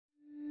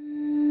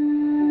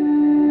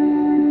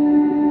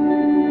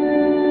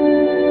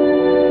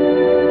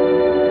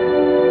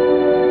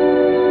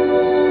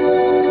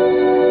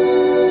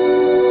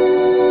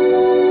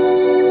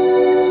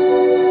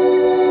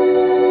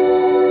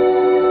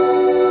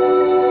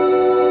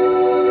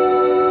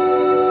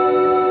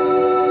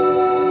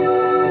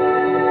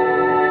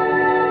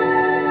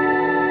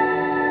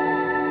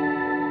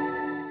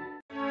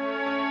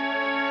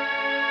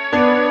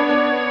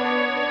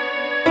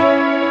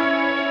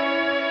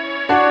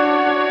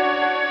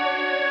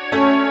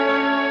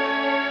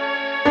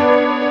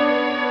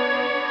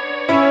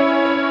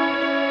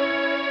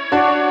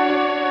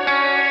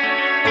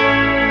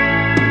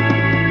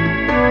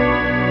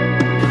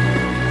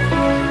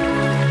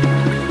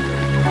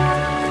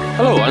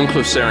Hello, I'm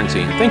Cliff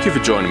Sarantine. Thank you for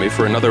joining me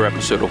for another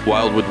episode of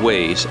Wildwood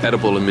Ways,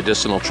 Edible and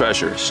Medicinal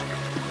Treasures.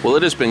 Well,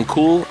 it has been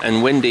cool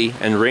and windy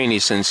and rainy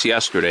since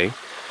yesterday,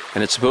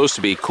 and it's supposed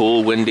to be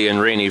cool, windy, and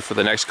rainy for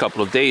the next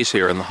couple of days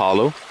here in the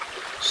Hollow.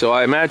 So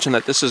I imagine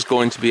that this is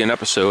going to be an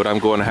episode I'm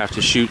going to have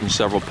to shoot in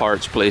several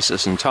parts,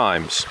 places, and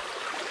times.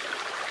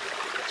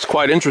 It's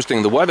quite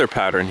interesting, the weather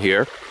pattern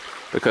here,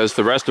 because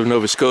the rest of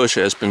Nova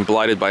Scotia has been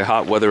blighted by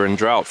hot weather and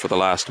drought for the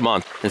last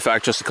month. In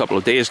fact, just a couple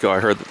of days ago I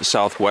heard that the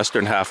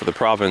southwestern half of the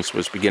province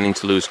was beginning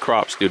to lose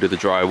crops due to the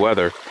dry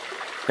weather.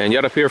 And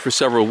yet up here for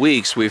several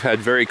weeks we've had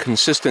very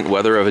consistent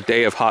weather of a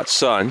day of hot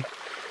sun,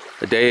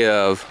 a day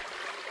of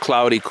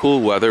cloudy, cool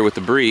weather with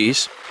the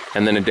breeze,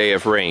 and then a day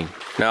of rain.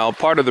 Now,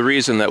 part of the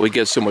reason that we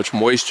get so much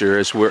moisture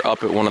is we're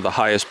up at one of the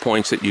highest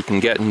points that you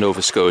can get in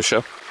Nova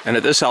Scotia. And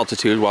at this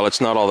altitude, while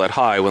it's not all that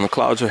high, when the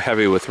clouds are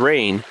heavy with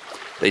rain,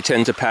 they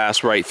tend to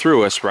pass right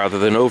through us rather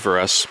than over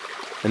us,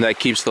 and that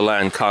keeps the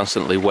land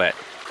constantly wet.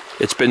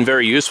 It's been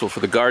very useful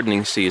for the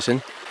gardening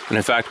season, and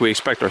in fact we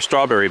expect our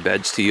strawberry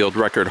beds to yield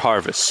record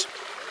harvests.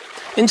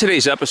 In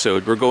today's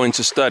episode, we're going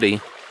to study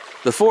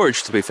the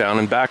forage to be found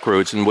in back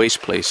roads and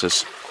waste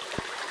places.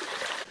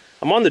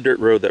 I'm on the dirt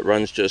road that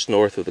runs just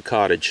north of the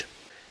cottage,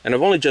 and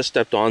I've only just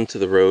stepped onto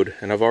the road,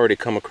 and I've already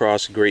come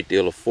across a great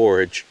deal of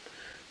forage.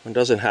 One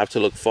doesn't have to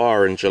look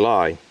far in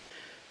July.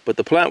 But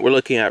the plant we're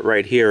looking at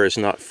right here is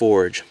not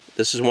forage.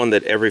 This is one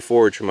that every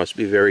forager must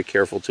be very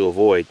careful to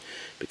avoid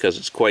because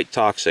it's quite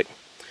toxic.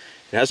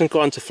 It hasn't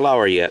gone to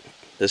flower yet.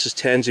 This is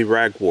tansy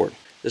ragwort.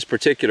 This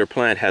particular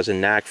plant has a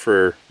knack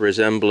for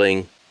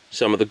resembling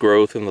some of the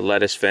growth in the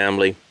lettuce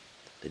family,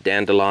 the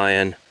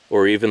dandelion,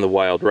 or even the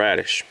wild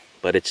radish,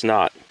 but it's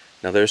not.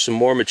 Now there's some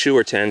more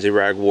mature tansy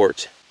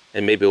ragwort,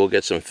 and maybe we'll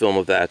get some film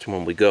of that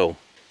when we go.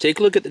 Take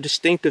a look at the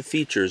distinctive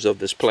features of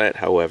this plant,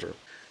 however.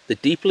 The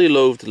deeply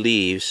lobed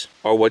leaves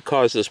are what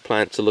cause this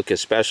plant to look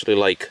especially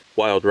like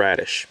wild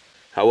radish.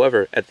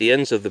 However, at the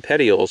ends of the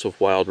petioles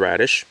of wild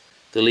radish,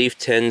 the leaf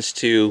tends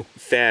to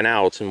fan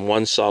out in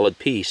one solid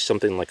piece,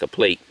 something like a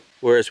plate.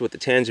 Whereas with the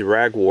tansy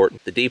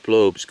ragwort, the deep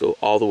lobes go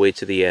all the way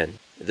to the end.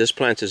 This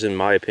plant is, in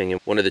my opinion,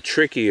 one of the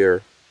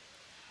trickier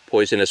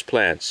poisonous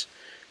plants.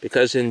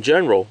 Because in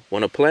general,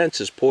 when a plant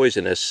is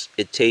poisonous,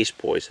 it tastes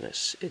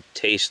poisonous. It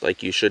tastes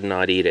like you should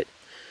not eat it.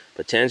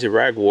 But tansy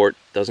ragwort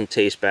doesn't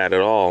taste bad at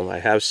all. I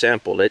have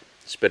sampled it,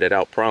 spit it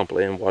out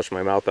promptly, and washed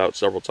my mouth out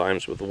several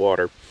times with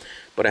water.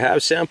 But I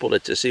have sampled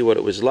it to see what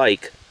it was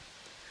like.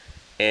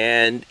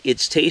 And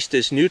its taste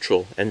is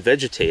neutral and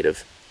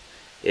vegetative.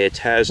 It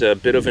has a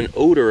bit of an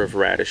odor of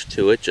radish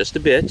to it, just a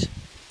bit.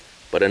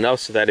 But enough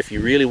so that if you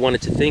really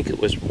wanted to think it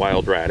was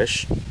wild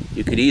radish,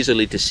 you could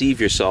easily deceive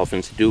yourself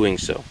into doing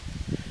so.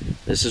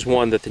 This is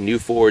one that the new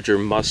forager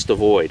must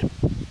avoid.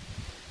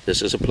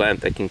 This is a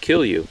plant that can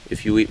kill you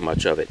if you eat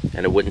much of it,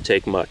 and it wouldn't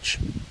take much.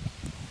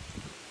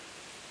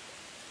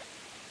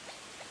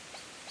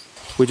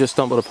 We just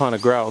stumbled upon a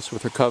grouse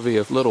with her covey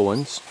of little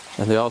ones,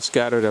 and they all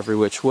scattered every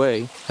which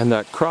way, and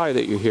that cry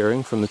that you're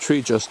hearing from the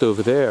tree just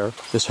over there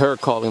is her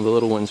calling the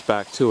little ones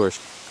back to her.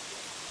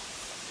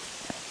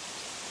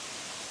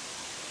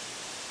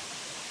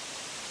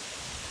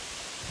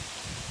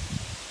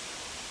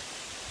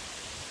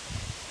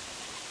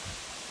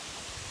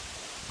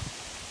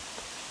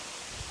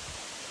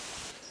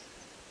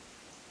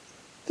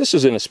 This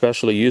is an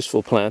especially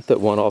useful plant that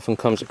one often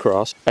comes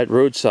across at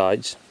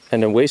roadsides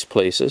and in waste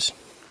places.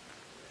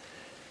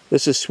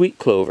 This is sweet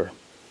clover.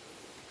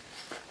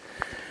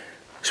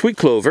 Sweet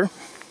clover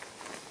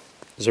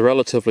is a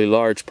relatively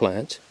large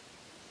plant,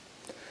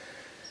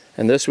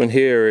 and this one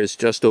here is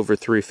just over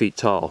 3 feet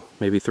tall,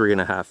 maybe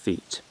 3.5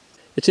 feet.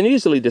 It's an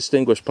easily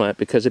distinguished plant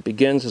because it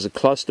begins as a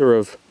cluster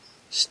of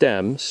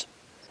stems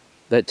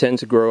that tend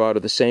to grow out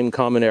of the same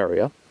common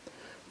area,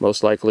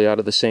 most likely out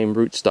of the same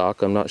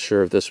rootstock. I'm not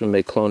sure if this one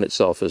may clone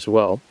itself as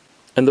well.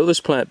 And though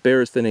this plant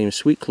bears the name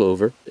sweet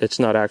clover, it's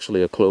not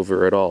actually a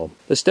clover at all.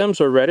 The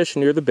stems are reddish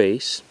near the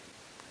base,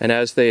 and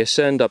as they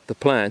ascend up the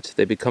plant,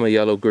 they become a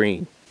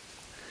yellow-green.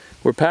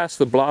 We're past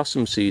the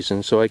blossom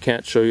season, so I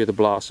can't show you the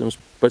blossoms,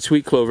 but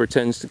sweet clover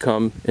tends to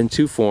come in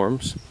two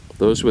forms,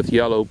 those with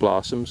yellow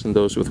blossoms and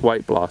those with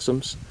white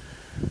blossoms.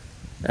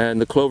 And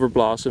the clover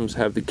blossoms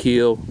have the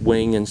keel,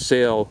 wing, and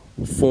sail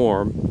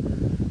form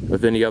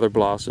of any other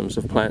blossoms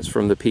of plants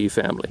from the pea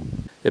family.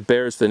 It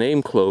bears the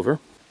name clover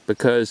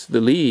because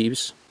the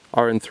leaves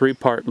are in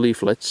 3-part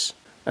leaflets,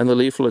 and the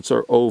leaflets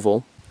are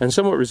oval and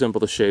somewhat resemble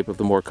the shape of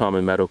the more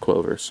common meadow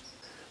clovers.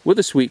 With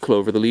the sweet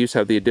clover, the leaves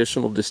have the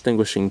additional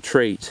distinguishing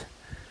trait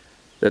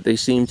that they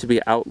seem to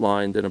be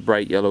outlined in a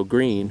bright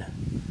yellow-green,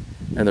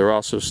 and they're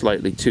also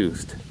slightly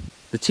toothed.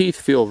 The teeth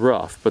feel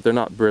rough, but they're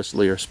not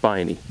bristly or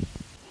spiny.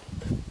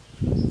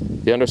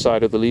 The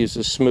underside of the leaves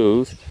is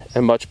smooth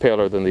and much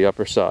paler than the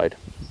upper side.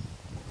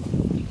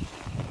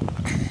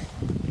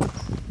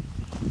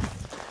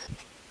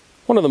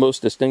 One of the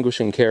most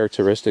distinguishing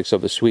characteristics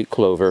of the sweet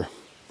clover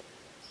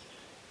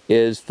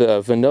is the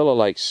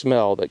vanilla-like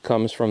smell that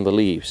comes from the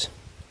leaves.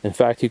 In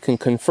fact, you can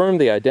confirm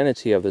the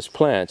identity of this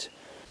plant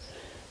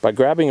by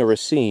grabbing a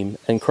raceme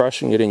and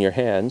crushing it in your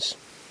hands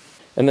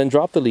and then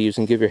drop the leaves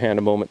and give your hand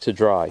a moment to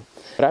dry.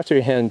 But after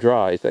your hand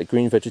dries, that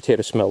green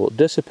vegetative smell will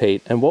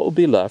dissipate, and what will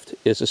be left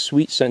is a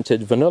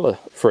sweet-scented vanilla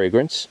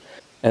fragrance,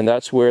 and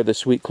that's where the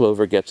sweet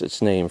clover gets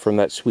its name, from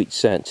that sweet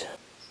scent.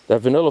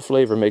 That vanilla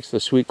flavor makes the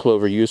sweet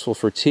clover useful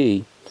for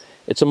tea.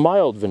 It's a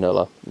mild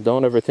vanilla.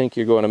 Don't ever think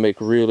you're going to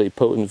make really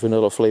potent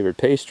vanilla-flavored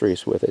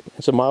pastries with it.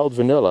 It's a mild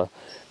vanilla,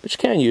 but you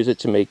can use it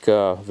to make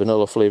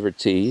vanilla-flavored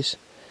teas,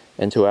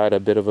 and to add a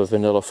bit of a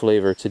vanilla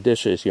flavor to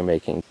dishes you're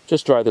making.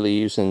 Just dry the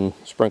leaves and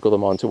sprinkle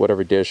them onto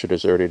whatever dish or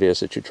dessert it is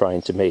that you're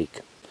trying to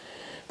make.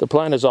 The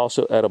plant is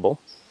also edible.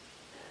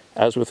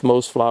 As with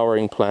most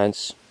flowering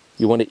plants,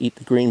 you want to eat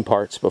the green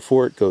parts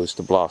before it goes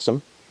to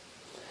blossom.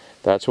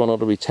 That's when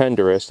it'll be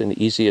tenderest and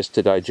easiest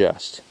to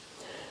digest.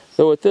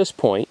 Though at this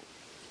point,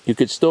 you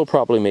could still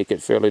probably make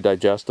it fairly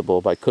digestible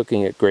by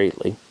cooking it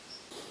greatly,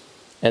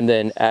 and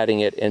then adding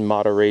it in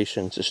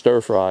moderation to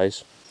stir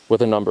fries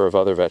with a number of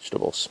other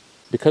vegetables.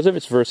 Because of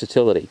its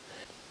versatility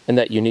and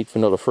that unique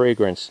vanilla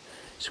fragrance,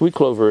 sweet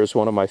clover is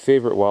one of my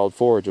favorite wild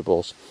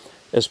forageables,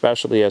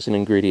 especially as an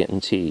ingredient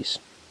in teas.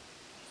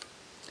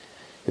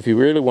 If you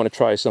really want to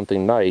try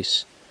something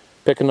nice,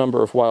 pick a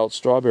number of wild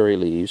strawberry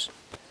leaves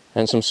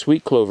and some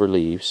sweet clover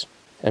leaves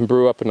and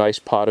brew up a nice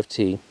pot of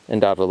tea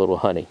and add a little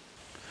honey.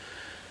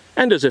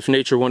 And as if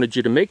nature wanted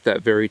you to make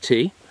that very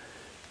tea,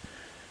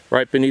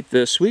 right beneath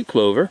the sweet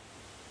clover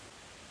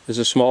is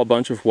a small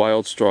bunch of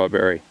wild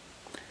strawberry.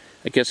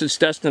 I guess it's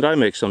destined I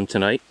make some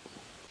tonight.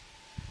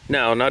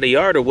 Now, not a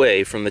yard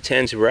away from the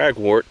tansy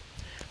ragwort,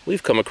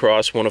 we've come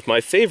across one of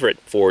my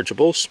favorite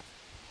forageables.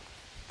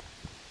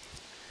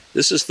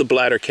 This is the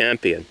bladder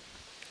campion.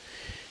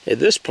 And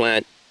this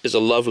plant is a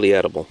lovely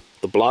edible.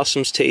 The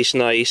blossoms taste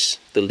nice,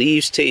 the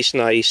leaves taste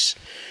nice,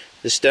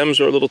 the stems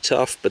are a little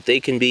tough, but they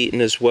can be eaten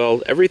as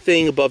well.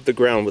 Everything above the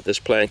ground with this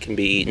plant can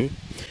be eaten.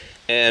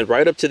 And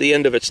right up to the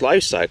end of its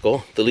life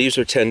cycle, the leaves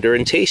are tender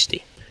and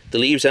tasty. The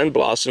leaves and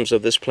blossoms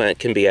of this plant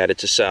can be added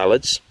to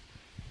salads,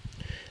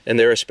 and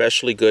they're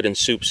especially good in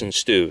soups and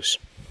stews.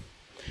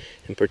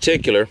 In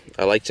particular,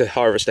 I like to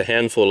harvest a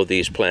handful of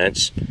these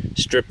plants,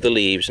 strip the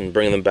leaves, and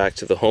bring them back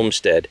to the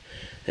homestead,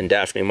 and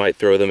Daphne might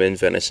throw them in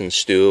venison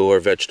stew or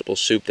vegetable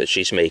soup that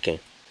she's making.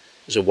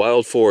 It's a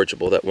wild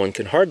forageable that one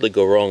can hardly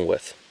go wrong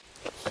with.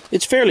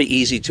 It's fairly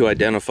easy to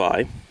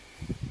identify.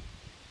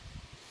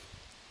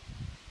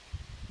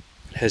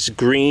 It has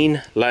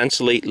green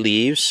lanceolate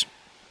leaves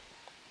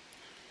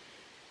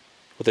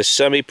with a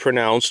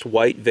semi-pronounced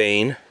white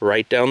vein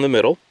right down the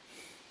middle.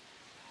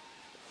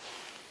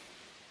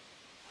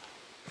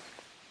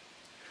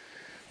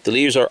 The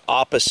leaves are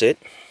opposite,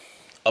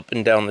 up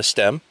and down the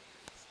stem.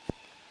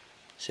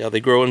 See how they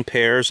grow in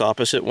pairs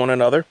opposite one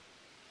another?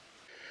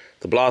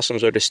 The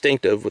blossoms are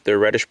distinctive with their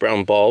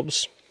reddish-brown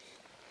bulbs.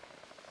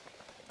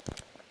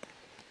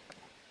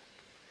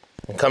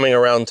 And coming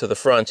around to the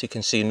front, you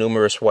can see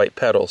numerous white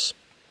petals.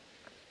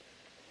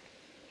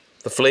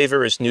 The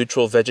flavor is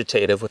neutral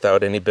vegetative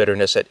without any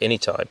bitterness at any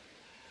time.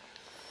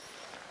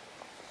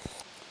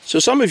 So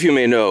some of you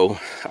may know,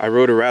 I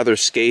wrote a rather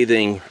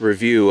scathing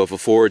review of a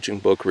foraging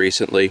book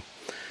recently.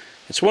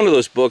 It's one of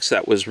those books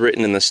that was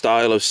written in the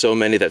style of so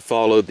many that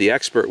followed the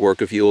expert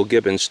work of Ewell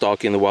Gibbons,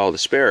 Stalking the Wild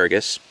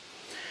Asparagus.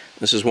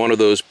 This is one of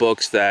those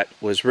books that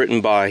was written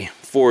by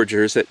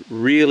foragers that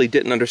really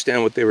didn't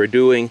understand what they were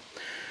doing,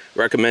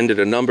 recommended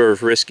a number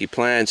of risky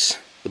plants.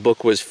 The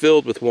book was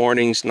filled with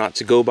warnings not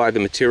to go by the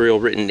material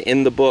written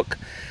in the book,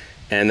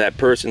 and that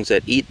persons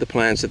that eat the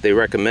plants that they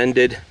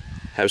recommended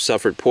have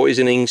suffered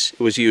poisonings. It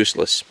was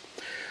useless.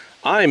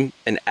 I'm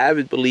an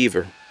avid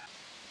believer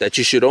that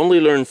you should only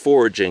learn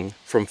foraging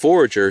from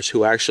foragers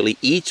who actually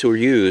eat or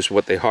use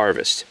what they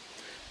harvest.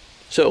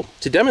 So,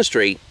 to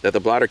demonstrate that the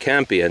bladder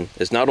campion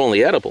is not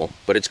only edible,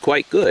 but it's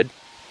quite good,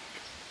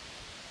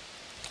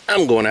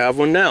 I'm going to have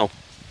one now.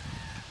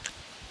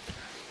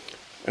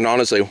 And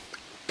honestly,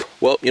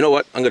 well, you know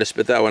what? I'm going to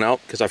spit that one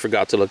out because I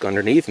forgot to look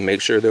underneath and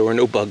make sure there were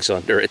no bugs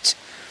under it.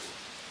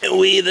 And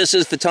this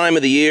is the time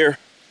of the year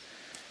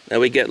that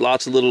we get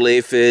lots of little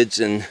aphids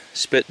and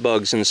spit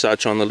bugs and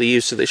such on the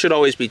leaves, so they should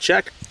always be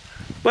checked.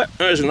 But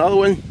there's another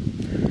one,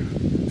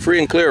 free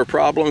and clear of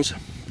problems.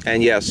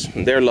 And yes,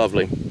 they're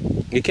lovely.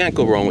 You can't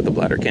go wrong with the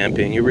bladder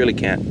campion, you really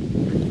can't.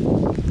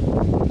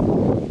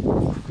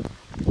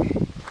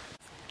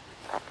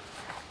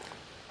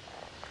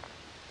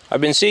 I've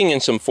been seeing in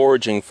some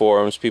foraging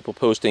forums people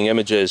posting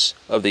images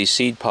of these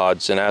seed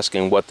pods and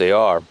asking what they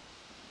are.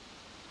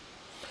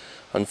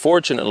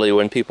 Unfortunately,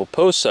 when people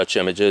post such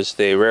images,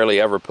 they rarely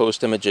ever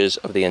post images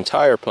of the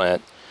entire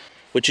plant,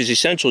 which is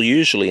essential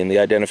usually in the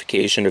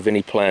identification of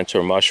any plant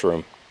or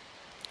mushroom.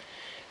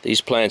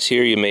 These plants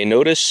here, you may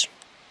notice,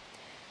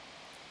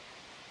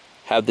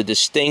 have the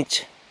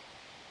distinct,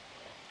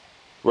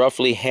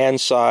 roughly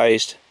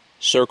hand-sized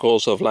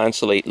circles of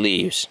lanceolate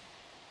leaves.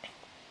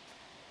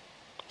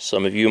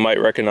 Some of you might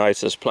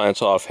recognize this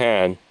plant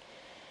offhand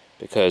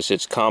because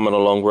it's common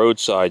along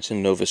roadsides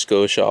in Nova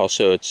Scotia.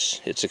 Also,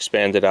 it's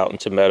expanded out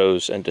into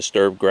meadows and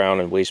disturbed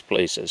ground and waste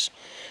places.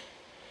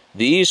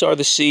 These are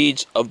the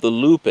seeds of the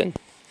lupin.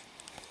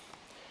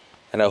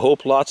 And I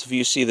hope lots of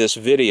you see this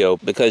video,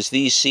 because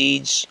these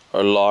seeds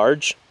are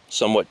large,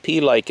 somewhat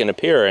pea-like in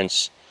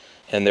appearance,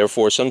 and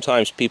therefore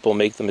sometimes people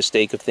make the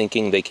mistake of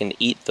thinking they can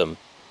eat them.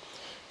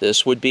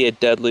 This would be a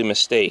deadly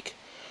mistake.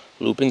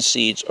 Lupin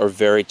seeds are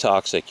very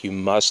toxic. You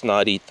must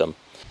not eat them.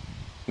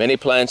 Many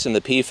plants in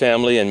the pea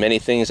family and many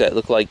things that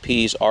look like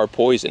peas are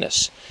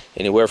poisonous,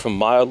 anywhere from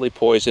mildly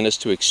poisonous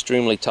to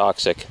extremely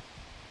toxic.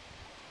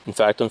 In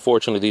fact,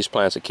 unfortunately, these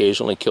plants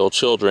occasionally kill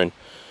children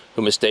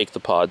who mistake the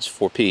pods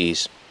for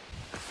peas.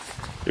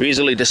 They're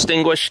easily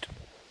distinguished.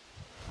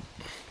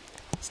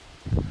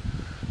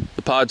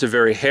 The pods are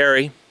very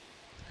hairy.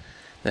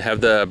 They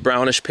have the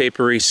brownish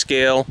papery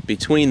scale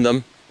between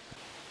them,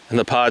 and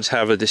the pods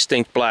have a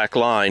distinct black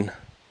line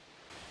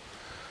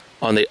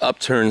on the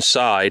upturned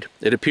side.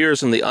 It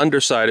appears on the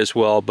underside as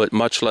well, but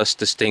much less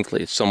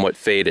distinctly. It's somewhat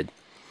faded.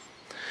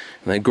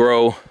 And they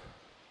grow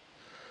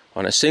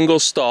on a single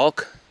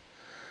stalk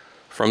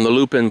from the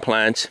lupin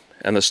plant,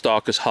 and the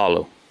stalk is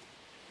hollow.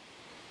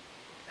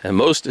 And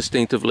most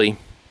distinctively,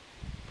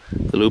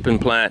 the lupin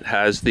plant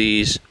has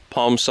these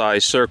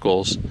palm-sized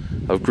circles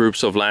of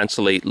groups of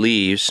lanceolate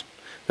leaves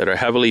that are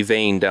heavily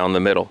veined down the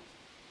middle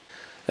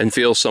and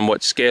feel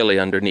somewhat scaly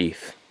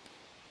underneath.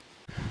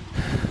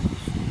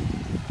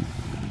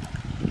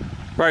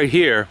 Right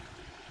here,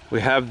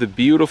 we have the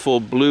beautiful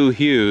blue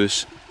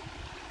hues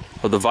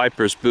of the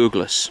viper's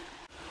bugloss.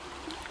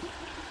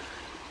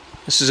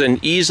 This is an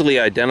easily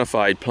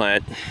identified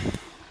plant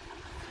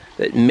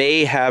that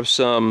may have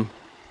some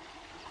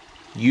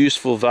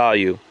useful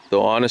value,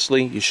 though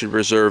honestly, you should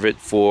reserve it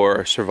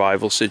for a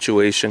survival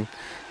situation.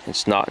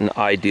 It's not an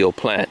ideal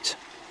plant.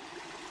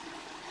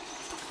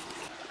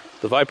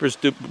 The viper's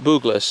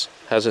bugloss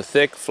has a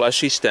thick,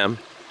 fleshy stem,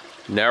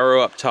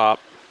 narrow up top,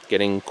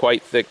 getting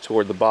quite thick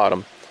toward the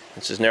bottom.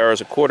 It's as narrow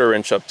as a 1/4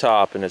 inch up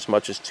top and as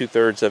much as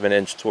 2/3 of an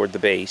inch toward the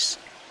base.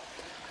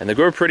 And they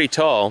grow pretty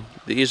tall.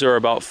 These are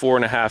about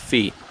 4.5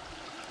 feet.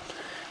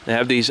 They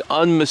have these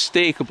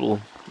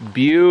unmistakable,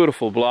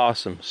 beautiful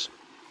blossoms.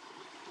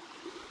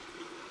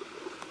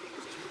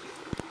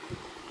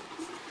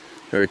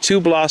 There are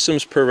 2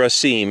 blossoms per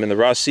raceme, and the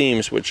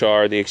racemes, which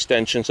are the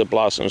extensions that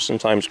blossoms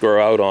sometimes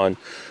grow out on,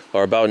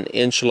 are about 1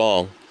 inch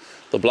long.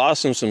 The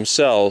blossoms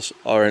themselves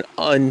are an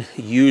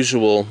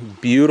unusual,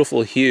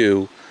 beautiful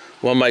hue.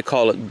 One might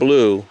call it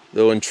blue,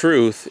 though in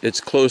truth it's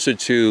closer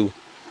to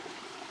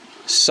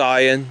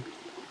cyan.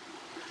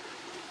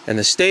 And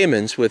the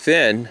stamens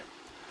within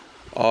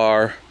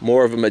are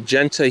more of a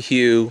magenta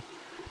hue,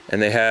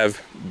 and they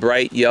have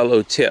bright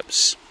yellow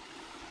tips.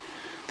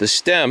 The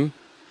stem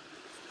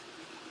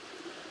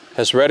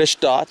has reddish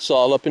dots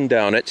all up and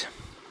down it,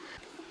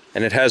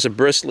 and it has a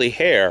bristly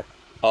hair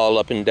all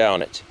up and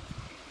down it.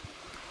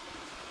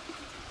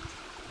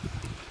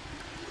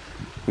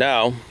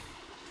 Now,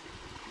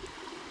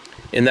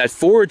 in that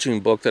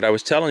foraging book that I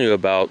was telling you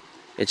about,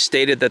 it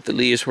stated that the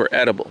leaves were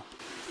edible.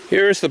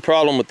 Here's the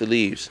problem with the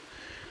leaves.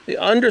 The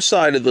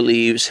underside of the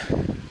leaves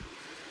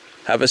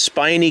have a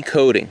spiny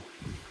coating.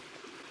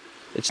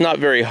 It's not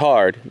very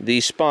hard.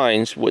 These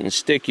spines wouldn't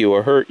stick you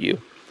or hurt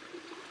you.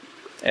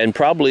 And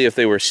probably if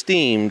they were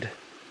steamed,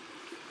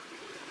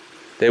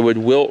 they would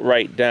wilt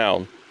right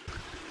down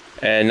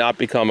and not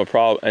become a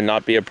problem, and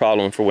not be a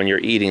problem for when you're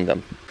eating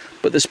them.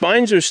 But the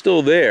spines are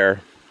still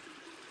there,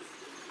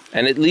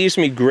 and it leaves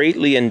me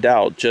greatly in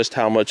doubt just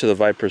how much of the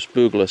viper's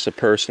bugloss a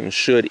person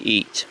should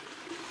eat.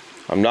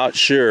 I'm not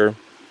sure,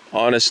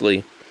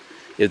 honestly,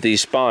 if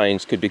these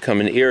spines could become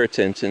an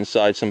irritant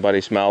inside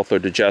somebody's mouth or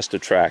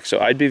digestive tract. So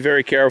I'd be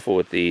very careful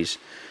with these.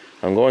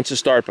 I'm going to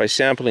start by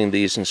sampling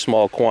these in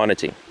small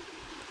quantity.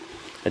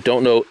 I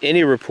don't know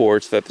any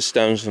reports that the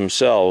stems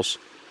themselves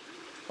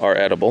are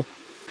edible,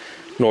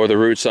 nor the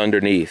roots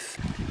underneath.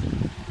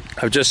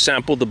 I've just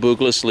sampled the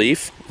bugloss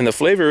leaf, and the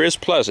flavor is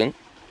pleasant,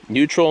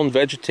 neutral and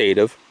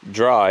vegetative,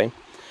 dry.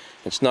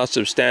 It's not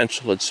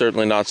substantial. It's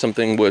certainly not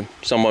something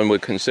someone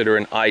would consider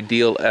an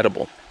ideal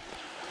edible.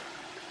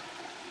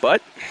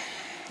 But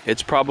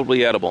it's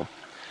probably edible.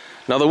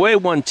 Now, the way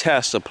one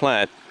tests a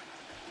plant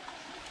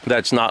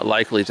that's not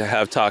likely to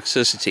have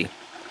toxicity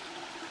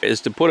is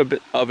to put a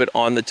bit of it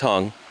on the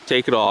tongue,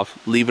 take it off,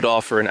 leave it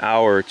off for an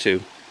hour or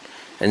 2,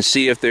 and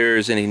see if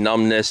there's any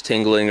numbness,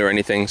 tingling, or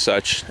anything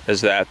such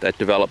as that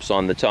develops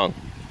on the tongue.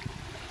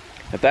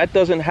 If that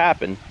doesn't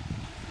happen,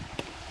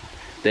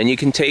 then you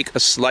can take a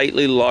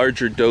slightly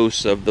larger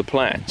dose of the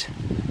plant,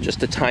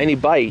 just a tiny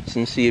bite,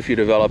 and see if you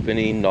develop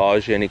any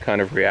nausea, any kind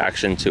of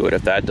reaction to it.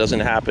 If that doesn't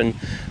happen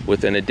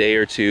within a day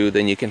or 2,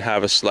 then you can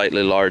have a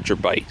slightly larger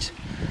bite.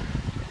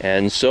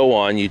 And so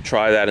on. You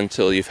try that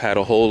until you've had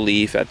a whole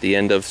leaf at the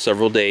end of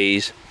several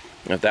days.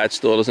 If that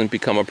still doesn't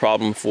become a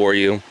problem for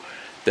you,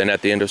 then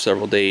at the end of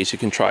several days you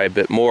can try a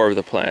bit more of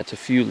the plant, a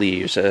few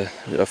leaves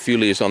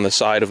on the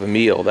side of a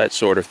meal, that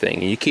sort of thing.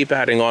 And you keep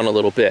adding on a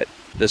little bit.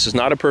 This is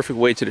not a perfect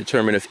way to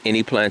determine if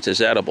any plant is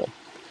edible.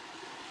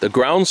 The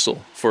groundsel,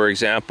 for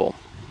example,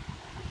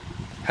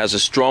 has a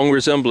strong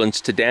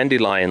resemblance to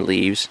dandelion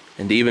leaves,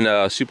 and even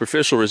a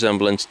superficial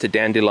resemblance to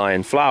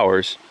dandelion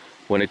flowers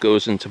when it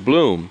goes into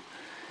bloom.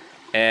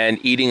 And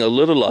eating a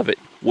little of it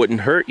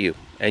wouldn't hurt you,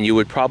 and you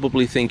would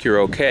probably think you're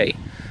okay.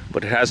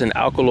 But it has an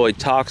alkaloid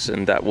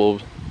toxin that will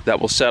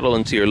settle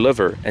into your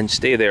liver and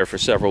stay there for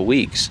several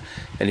weeks.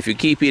 And if you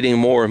keep eating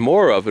more and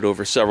more of it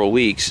over several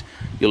weeks,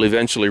 you'll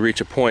eventually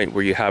reach a point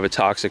where you have a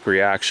toxic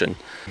reaction.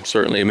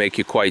 Certainly make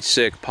you quite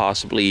sick,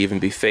 possibly even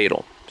be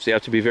fatal. So you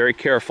have to be very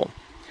careful.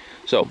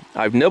 So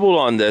I've nibbled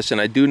on this,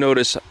 and I do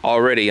notice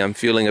already I'm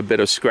feeling a bit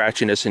of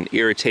scratchiness and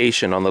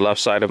irritation on the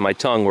left side of my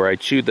tongue where I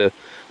chewed the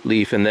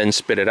leaf and then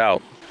spit it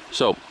out.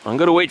 So I'm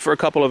going to wait for a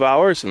couple of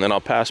hours, and then I'll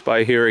pass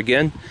by here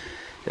again.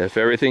 If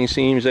everything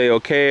seems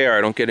a-okay, or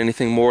I don't get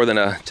anything more than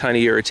a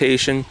tiny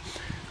irritation,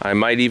 I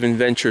might even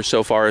venture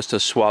so far as to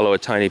swallow a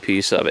tiny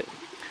piece of it.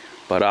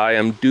 But I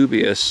am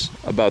dubious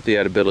about the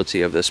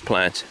edibility of this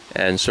plant,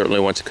 and certainly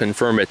want to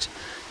confirm it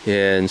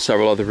in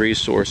several other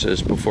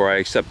resources before I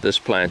accept this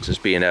plant as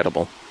being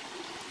edible.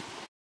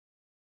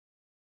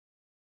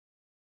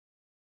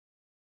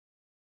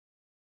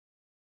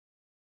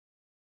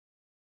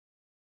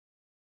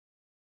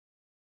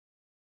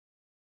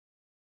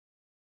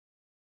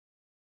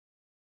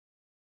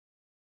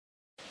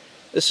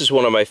 This is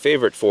one of my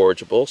favorite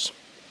forageables.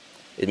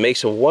 It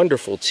makes a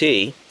wonderful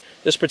tea.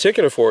 This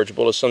particular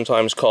forageable is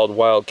sometimes called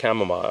wild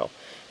chamomile.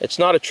 It's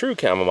not a true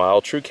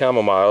chamomile. True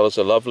chamomile is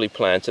a lovely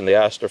plant in the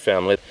aster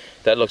family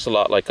that looks a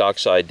lot like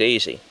oxeye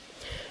daisy.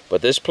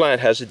 But this plant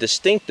has a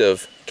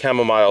distinctive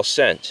chamomile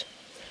scent.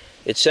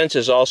 Its scent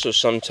is also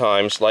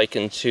sometimes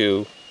likened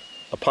to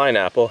a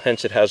pineapple,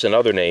 hence it has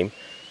another name,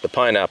 the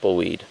pineapple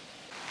weed.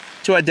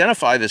 To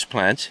identify this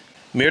plant,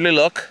 merely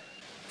look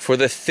for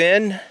the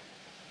thin,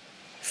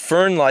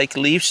 fern-like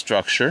leaf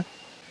structure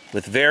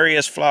with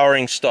various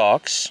flowering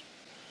stalks.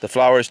 The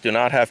flowers do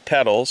not have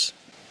petals.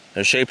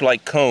 They're shaped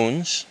like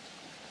cones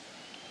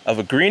of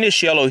a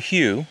greenish yellow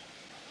hue.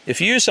 If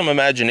you use some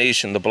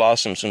imagination, the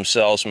blossoms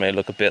themselves may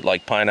look a bit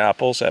like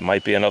pineapples. That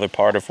might be another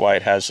part of why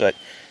it has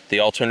the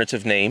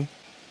alternative name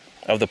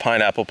of the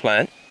pineapple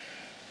plant.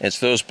 It's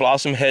those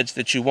blossom heads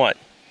that you want.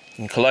 You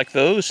can collect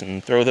those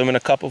and throw them in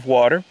a cup of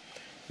water.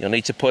 You'll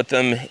need to put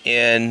them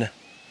in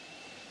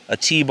a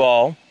tea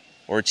ball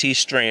or a tea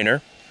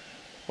strainer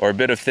or a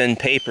bit of thin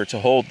paper to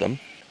hold them,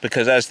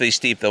 because as they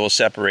steep they will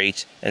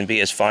separate and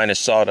be as fine as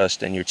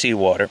sawdust in your tea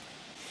water.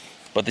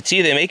 But the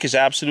tea they make is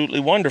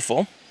absolutely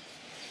wonderful,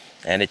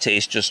 and it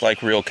tastes just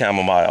like real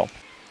chamomile.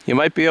 You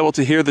might be able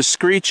to hear the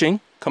screeching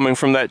coming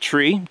from that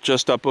tree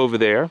just up over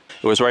there.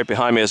 It was right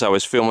behind me as I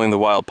was filming the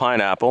wild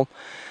pineapple,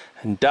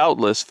 and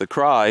doubtless the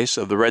cries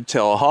of the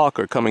red-tailed hawk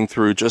are coming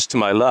through just to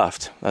my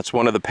left. That's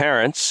one of the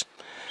parents.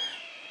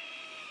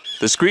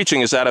 The screeching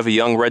is that of a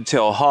young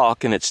red-tailed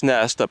hawk in its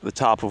nest up at the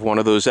top of one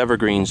of those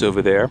evergreens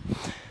over there.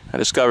 I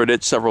discovered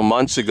it several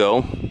months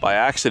ago by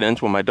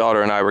accident when my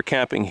daughter and I were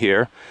camping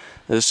here.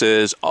 This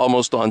is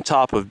almost on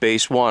top of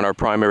Base 1, our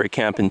primary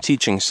camp and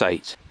teaching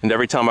site. And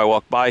every time I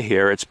walk by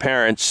here, its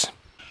parents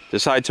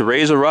decide to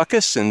raise a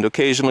ruckus and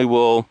occasionally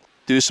will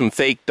do some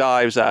fake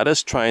dives at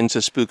us, trying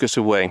to spook us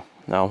away.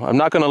 Now, I'm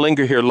not going to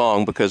linger here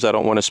long because I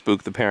don't want to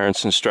spook the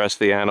parents and stress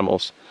the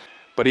animals.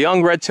 But a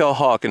young red-tailed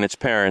hawk and its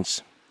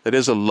parents, that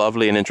is a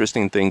lovely and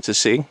interesting thing to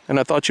see, and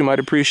I thought you might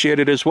appreciate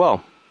it as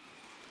well.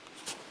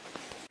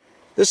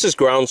 This is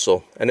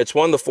groundsel, and it's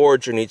one the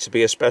forager needs to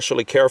be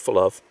especially careful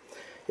of.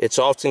 It's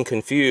often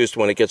confused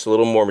when it gets a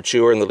little more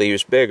mature and the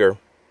leaves bigger.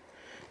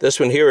 This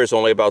one here is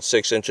only about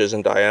 6 inches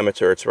in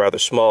diameter. It's rather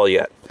small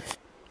yet.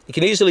 It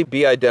can easily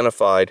be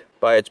identified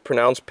by its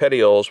pronounced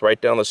petioles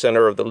right down the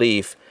center of the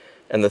leaf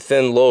and the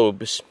thin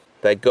lobes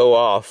that go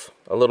off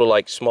a little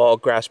like small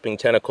grasping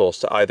tentacles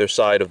to either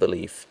side of the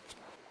leaf.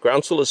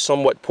 Groundsel is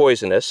somewhat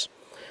poisonous,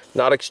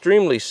 not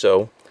extremely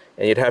so,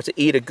 and you'd have to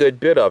eat a good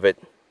bit of it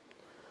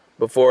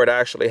before it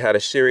actually had a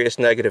serious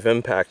negative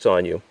impact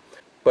on you.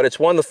 But it's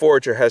one the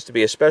forager has to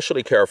be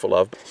especially careful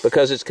of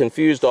because it's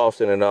confused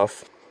often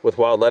enough with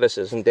wild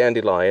lettuces and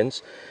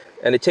dandelions,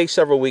 and it takes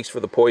several weeks for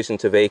the poison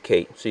to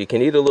vacate. So you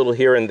can eat a little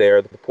here and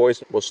there, the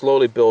poison will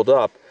slowly build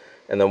up,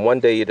 and then one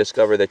day you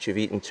discover that you've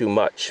eaten too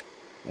much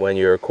when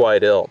you're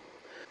quite ill.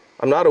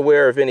 I'm not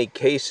aware of any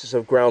cases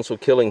of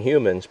groundsel killing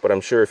humans, but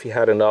I'm sure if you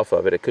had enough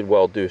of it, it could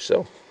well do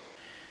so.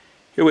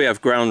 Here we have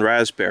ground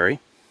raspberry.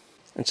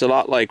 It's a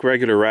lot like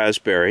regular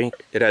raspberry.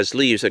 It has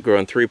leaves that grow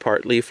in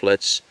 3-part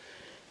leaflets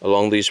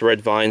along these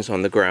red vines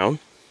on the ground.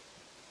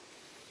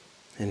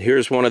 And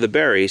here's one of the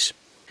berries.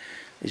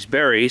 These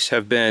berries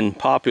have been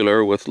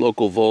popular with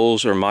local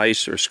voles or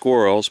mice or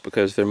squirrels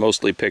because they're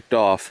mostly picked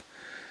off.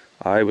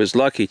 I was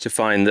lucky to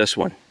find this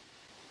one.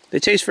 They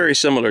taste very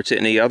similar to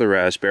any other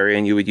raspberry,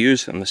 and you would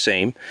use them the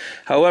same.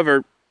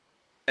 However,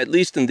 at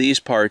least in these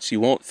parts, you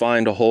won't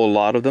find a whole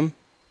lot of them.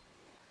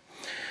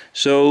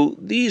 So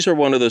these are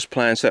one of those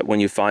plants that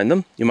when you find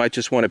them, you might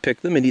just want to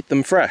pick them and eat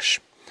them fresh.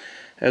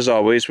 As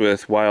always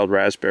with wild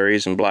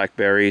raspberries and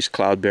blackberries,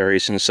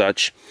 cloudberries and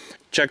such,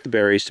 check the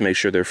berries to make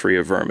sure they're free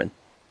of vermin.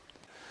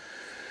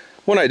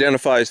 One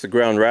identifies the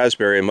ground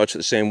raspberry in much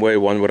the same way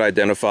one would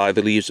identify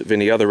the leaves of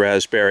any other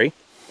raspberry.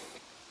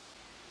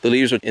 The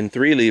leaves are in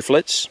 3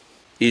 leaflets.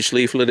 Each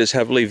leaflet is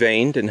heavily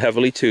veined and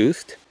heavily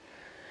toothed,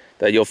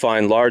 that you'll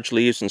find large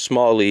leaves and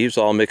small leaves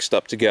all mixed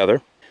up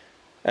together.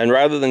 And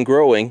rather than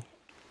growing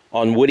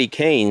on woody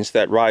canes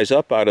that rise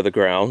up out of the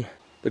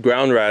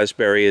ground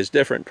raspberry is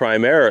different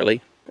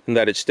primarily in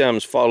that its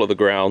stems follow the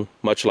ground,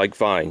 much like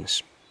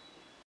vines.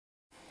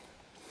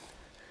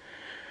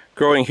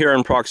 Growing here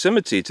in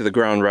proximity to the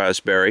ground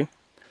raspberry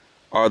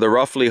are the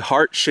roughly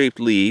heart-shaped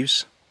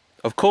leaves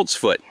of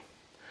coltsfoot.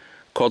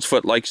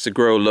 Coltsfoot likes to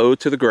grow low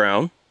to the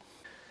ground,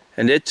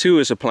 and it too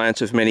is a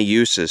plant of many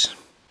uses.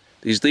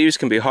 These leaves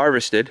can be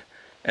harvested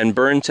and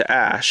burned to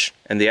ash,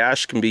 and the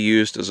ash can be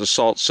used as a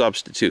salt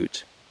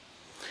substitute.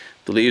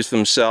 The leaves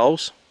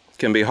themselves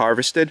can be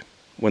harvested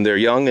when they're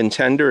young and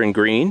tender and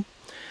green,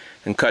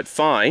 and cut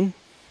fine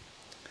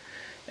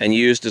and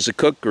used as a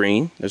cooked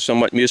green. They're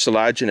somewhat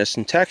mucilaginous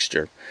in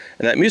texture,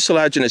 and that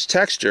mucilaginous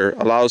texture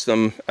allows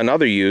them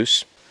another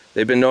use.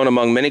 They've been known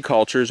among many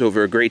cultures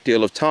over a great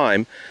deal of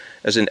time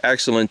as an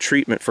excellent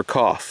treatment for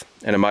cough,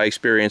 and in my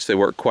experience they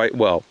work quite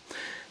well.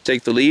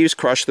 Take the leaves,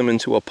 crush them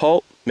into a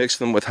pulp, mix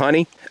them with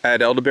honey,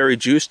 add elderberry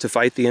juice to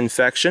fight the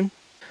infection,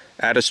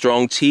 add a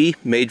strong tea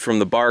made from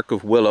the bark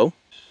of willow.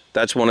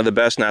 That's one of the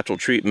best natural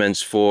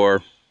treatments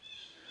for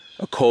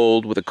a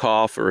cold with a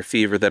cough or a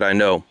fever that I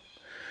know.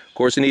 Of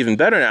course, an even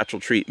better natural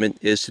treatment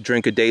is to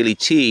drink a daily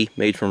tea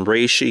made from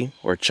reishi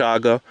or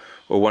chaga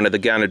or one of the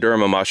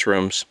Ganoderma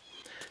mushrooms.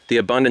 The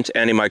abundant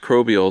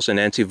antimicrobials and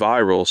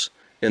antivirals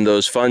in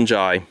those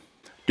fungi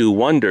do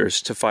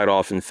wonders to fight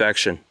off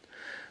infection.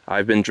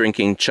 I've been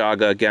drinking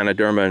chaga,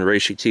 Ganoderma, and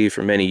reishi tea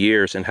for many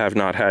years and have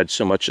not had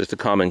so much as the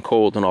common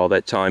cold in all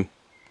that time.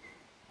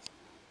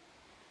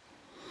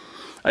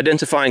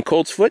 Identifying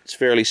coltsfoot is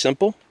fairly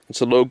simple.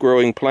 It's a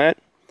low-growing plant.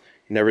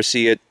 You never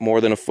see it more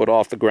than a foot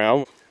off the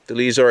ground. The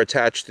leaves are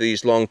attached to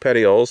these long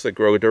petioles that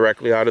grow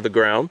directly out of the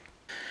ground.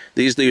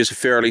 These leaves are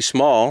fairly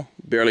small,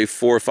 barely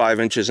 4 or 5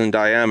 inches in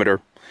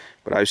diameter,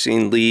 but I've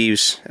seen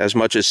leaves as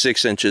much as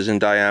 6 inches in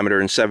diameter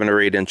and 7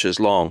 or 8 inches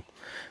long.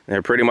 And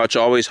they're pretty much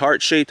always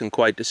heart-shaped and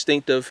quite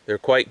distinctive. They're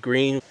quite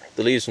green.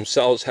 The leaves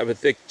themselves have a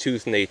thick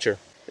tooth nature.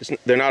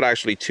 They're not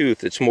actually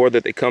toothed, it's more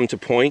that they come to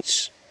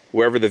points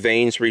wherever the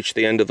veins reach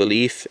the end of the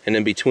leaf and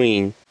in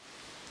between.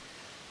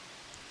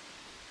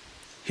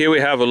 Here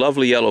we have a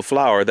lovely yellow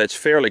flower that's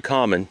fairly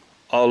common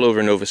all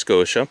over Nova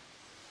Scotia.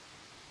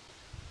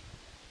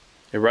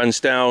 It runs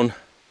down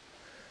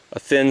a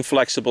thin,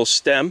 flexible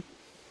stem,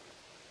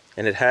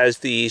 and it has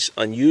these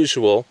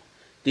unusual,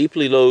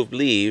 deeply lobed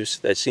leaves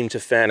that seem to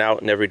fan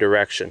out in every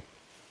direction.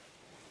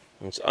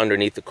 It's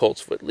underneath the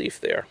coltsfoot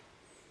leaf there.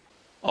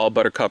 All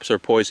buttercups are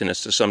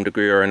poisonous to some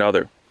degree or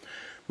another.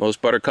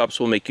 Most buttercups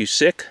will make you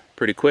sick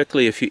pretty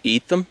quickly if you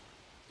eat them.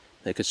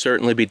 They could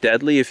certainly be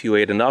deadly if you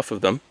ate enough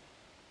of them.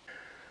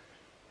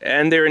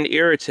 And they're an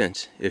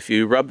irritant. If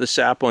you rub the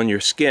sap on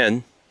your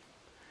skin,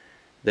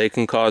 they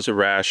can cause a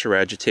rash or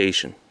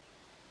agitation.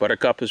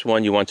 Buttercup is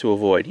one you want to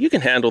avoid. You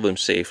can handle them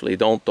safely.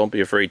 Don't be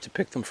afraid to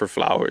pick them for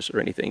flowers or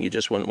anything. You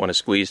just wouldn't want to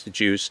squeeze the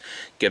juice,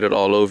 get it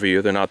all over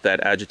you. They're not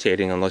that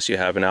agitating unless you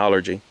have an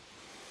allergy.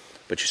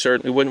 But you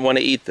certainly wouldn't want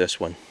to eat this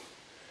one.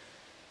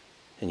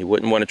 And you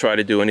wouldn't want to try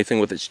to do anything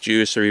with its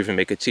juice or even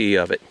make a tea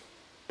of it.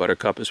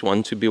 Buttercup is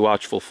one to be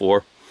watchful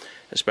for,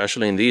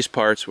 especially in these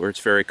parts where it's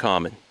very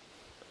common.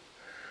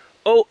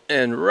 Oh,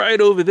 and right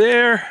over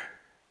there,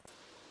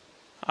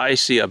 I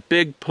see a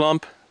big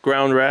plump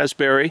ground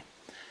raspberry,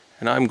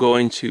 and I'm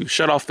going to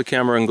shut off the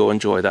camera and go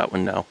enjoy that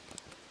one now.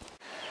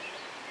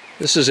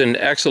 This is an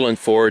excellent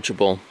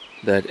forageable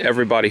that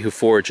everybody who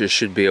forages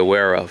should be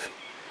aware of.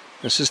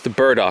 This is the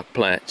burdock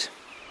plant.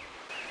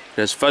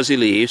 It has fuzzy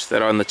leaves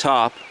that on the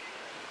top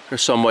are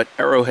somewhat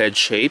arrowhead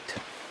shaped,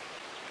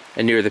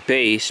 and near the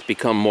base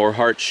become more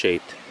heart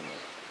shaped.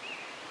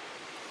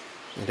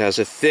 It has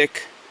a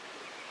thick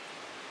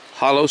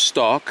hollow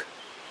stalk,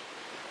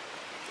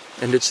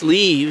 and its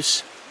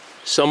leaves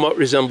somewhat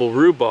resemble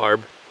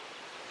rhubarb,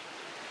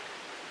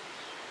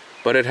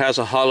 but it has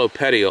a hollow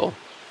petiole,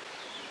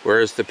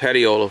 whereas the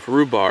petiole of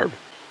rhubarb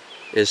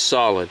is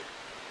solid.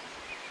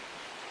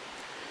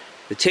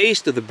 The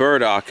taste of the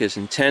burdock is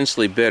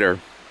intensely bitter.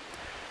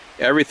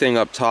 Everything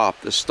up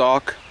top, the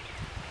stalk,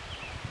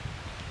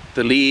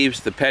 the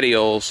leaves, the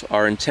petioles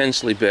are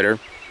intensely bitter.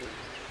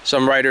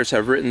 Some writers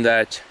have written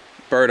that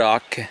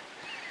burdock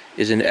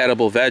is an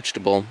edible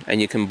vegetable,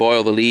 and you can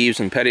boil the leaves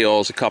and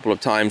petioles a couple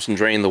of times and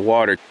drain the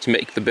water to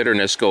make the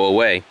bitterness go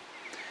away.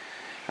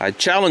 I'd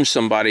challenge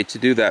somebody to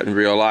do that in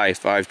real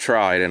life. I've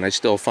tried, and I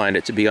still find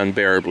it to be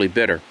unbearably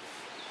bitter.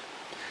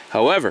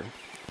 However,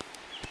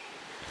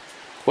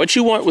 what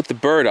you want with the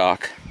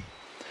burdock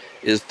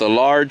is the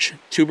large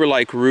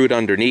tuber-like root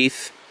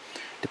underneath.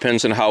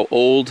 Depends on how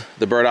old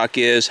the burdock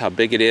is, how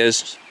big it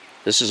is.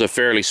 This is a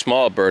fairly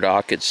small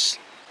burdock. It's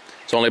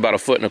only about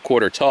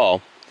 1.25 feet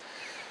tall.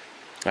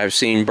 I've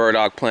seen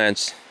burdock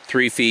plants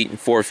 3 feet and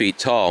 4 feet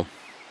tall.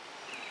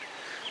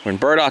 When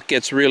burdock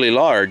gets really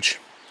large,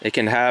 it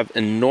can have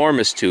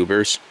enormous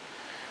tubers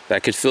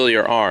that could fill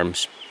your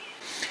arms.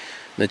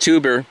 The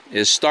tuber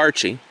is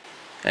starchy,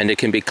 and it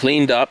can be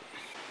cleaned up,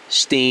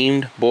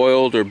 steamed,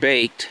 boiled, or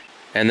baked,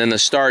 and then the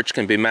starch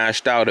can be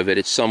mashed out of it.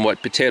 It's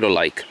somewhat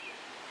potato-like.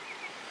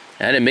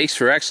 And it makes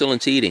for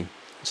excellent eating.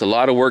 It's a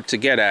lot of work to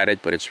get at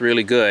it, but it's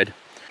really good.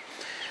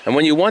 And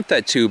when you want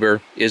that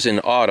tuber is in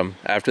autumn,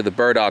 after the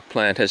burdock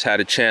plant has had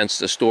a chance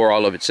to store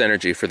all of its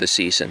energy for the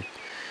season.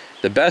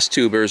 The best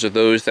tubers are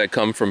those that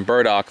come from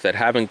burdock that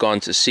haven't gone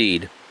to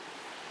seed.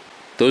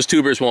 Those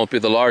tubers won't be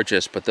the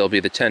largest, but they'll be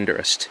the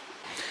tenderest.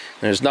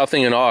 There's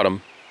nothing in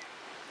autumn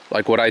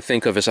like what I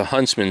think of as a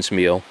huntsman's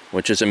meal,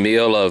 which is a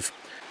meal of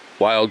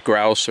wild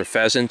grouse or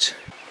pheasant,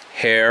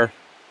 hare,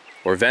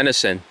 or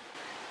venison,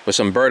 with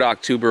some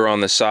burdock tuber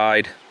on the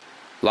side,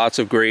 lots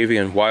of gravy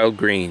and wild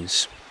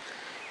greens,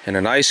 and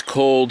a nice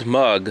cold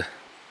mug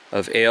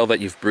of ale that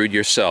you've brewed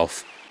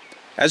yourself.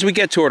 As we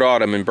get toward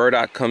autumn and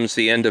burdock comes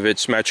the end of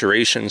its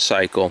maturation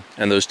cycle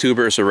and those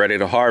tubers are ready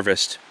to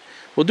harvest,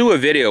 we'll do a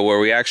video where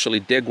we actually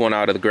dig one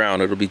out of the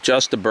ground. It'll be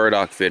just a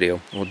burdock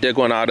video. We'll dig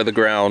one out of the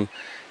ground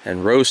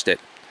and roast it,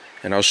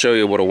 and I'll show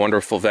you what a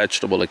wonderful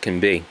vegetable it can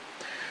be.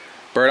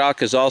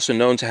 Burdock is also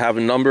known to have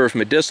a number of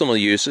medicinal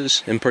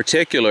uses, in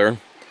particular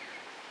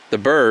the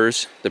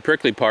burrs, the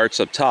prickly parts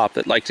up top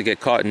that like to get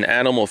caught in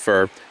animal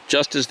fur.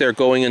 Just as they're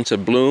going into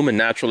bloom and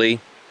naturally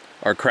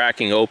are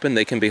cracking open,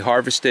 they can be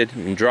harvested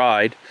and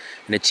dried,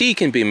 and a tea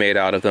can be made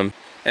out of them,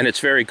 and it's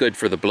very good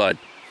for the blood.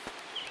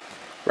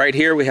 Right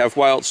here we have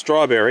wild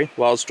strawberry.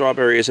 Wild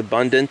strawberry is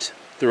abundant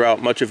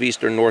throughout much of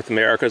eastern North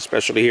America,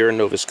 especially here in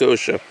Nova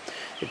Scotia.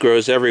 It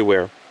grows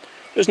everywhere.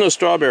 There's no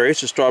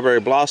strawberries or strawberry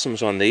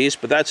blossoms on these,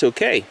 but that's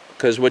okay,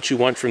 because what you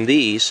want from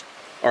these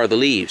are the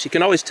leaves. You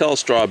can always tell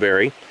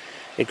strawberry.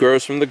 It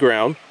grows from the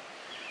ground.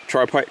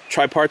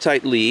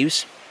 Tripartite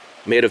leaves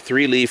made of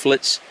 3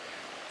 leaflets.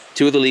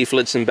 2 of the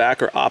leaflets in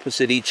back are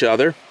opposite each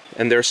other,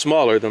 and they're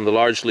smaller than the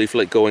large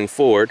leaflet going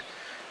forward.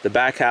 The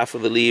back half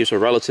of the leaves are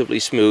relatively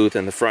smooth,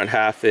 and the front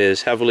half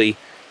is heavily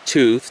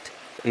toothed,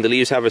 and the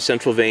leaves have a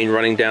central vein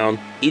running down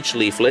each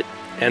leaflet,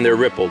 and they're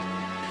rippled.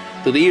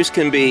 The leaves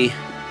can be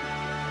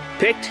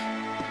picked,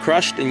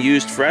 crushed, and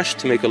used fresh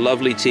to make a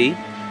lovely tea,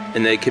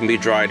 and they can be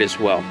dried as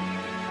well.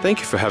 Thank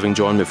you for having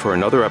joined me for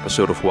another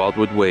episode of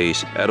Wildwood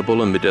Ways,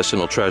 Edible and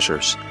Medicinal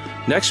Treasures.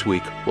 Next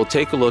week, we'll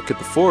take a look at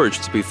the forage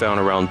to be found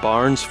around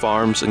barns,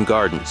 farms, and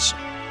gardens.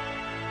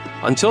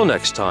 Until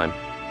next time,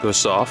 go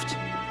soft,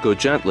 go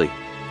gently,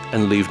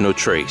 and leave no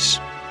trace.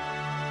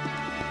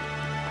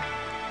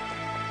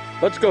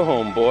 Let's go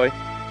home, boy.